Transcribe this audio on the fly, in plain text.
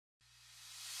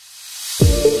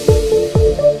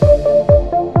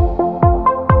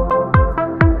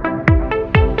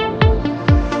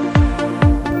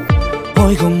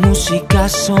música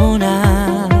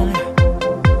sonar,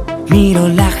 miro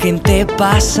la gente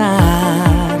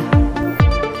pasar,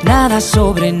 nada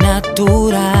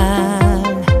sobrenatural,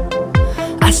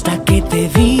 hasta que te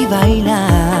vi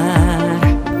bailar.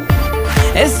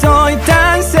 Estoy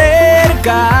tan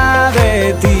cerca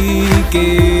de ti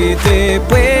que te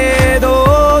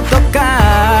puedo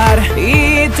tocar,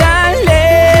 y tan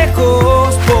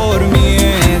lejos por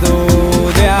miedo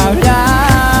de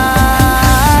hablar.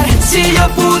 Si yo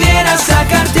pudiera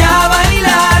sacarte a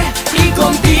bailar y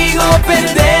contigo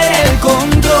perder el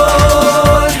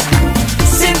control,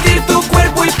 sentir tu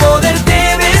cuerpo y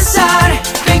poderte besar,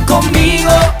 ven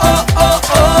conmigo, oh, oh,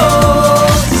 oh,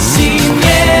 sin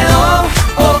miedo,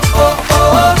 oh, oh,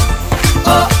 oh,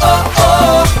 oh, oh,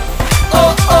 oh,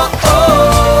 oh, oh,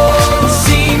 oh,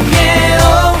 sin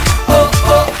miedo, oh,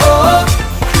 oh, oh,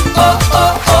 oh,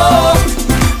 oh,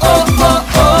 oh, oh,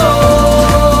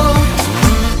 oh.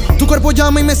 Tu cuerpo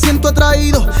llama y me siento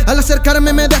atraído, al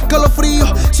acercarme me da escalofrío.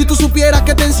 Si tú supieras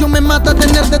qué tensión me mata,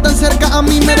 tenerte tan cerca a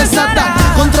mí me desata.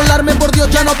 Controlarme, por Dios,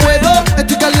 ya no puedo,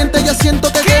 estoy caliente, ya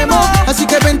siento que quemo. Así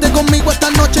que vente conmigo esta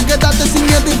noche, quédate sin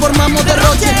miedo y formamos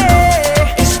derroche.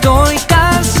 Estoy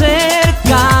tan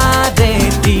cerca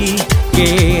de ti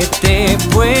que te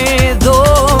puedo